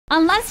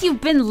Unless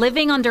you've been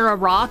living under a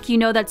rock, you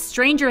know that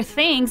Stranger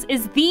Things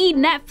is the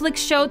Netflix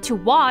show to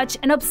watch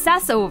and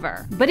obsess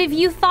over. But if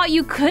you thought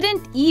you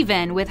couldn't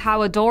even with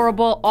how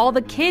adorable all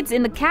the kids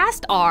in the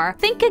cast are,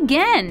 think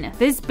again.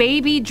 This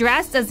baby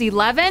dressed as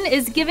 11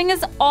 is giving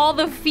us all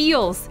the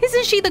feels.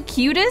 Isn't she the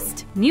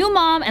cutest? New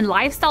mom and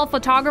lifestyle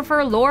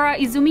photographer Laura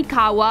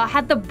Izumikawa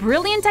had the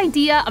brilliant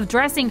idea of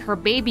dressing her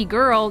baby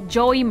girl,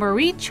 Joey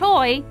Marie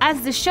Choi,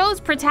 as the show's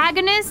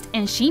protagonist,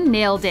 and she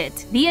nailed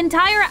it. The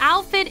entire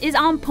outfit is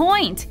on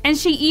point, and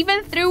she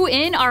even threw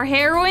in our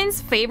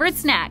heroine's favorite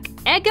snack,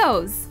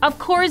 Eggos. Of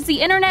course,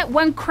 the internet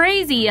went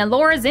crazy and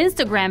Laura's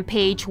Instagram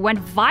page went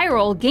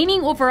viral,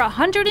 gaining over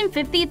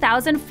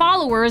 150,000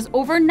 followers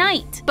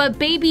overnight. But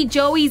baby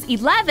Joey's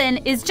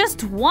 11 is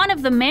just one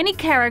of the many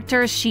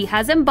characters she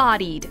has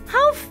embodied.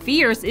 How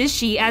fierce is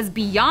she as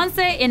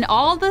Beyonce in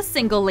All the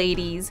Single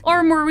Ladies?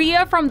 Or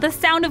Maria from The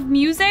Sound of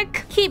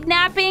Music? Keep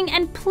napping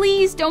and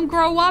please don't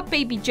grow up,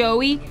 baby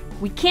Joey.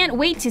 We can't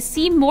wait to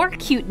see more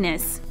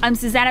cuteness. I'm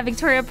Susana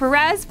Victoria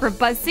Pérez for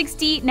Buzz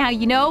 60. Now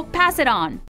you know, pass it on.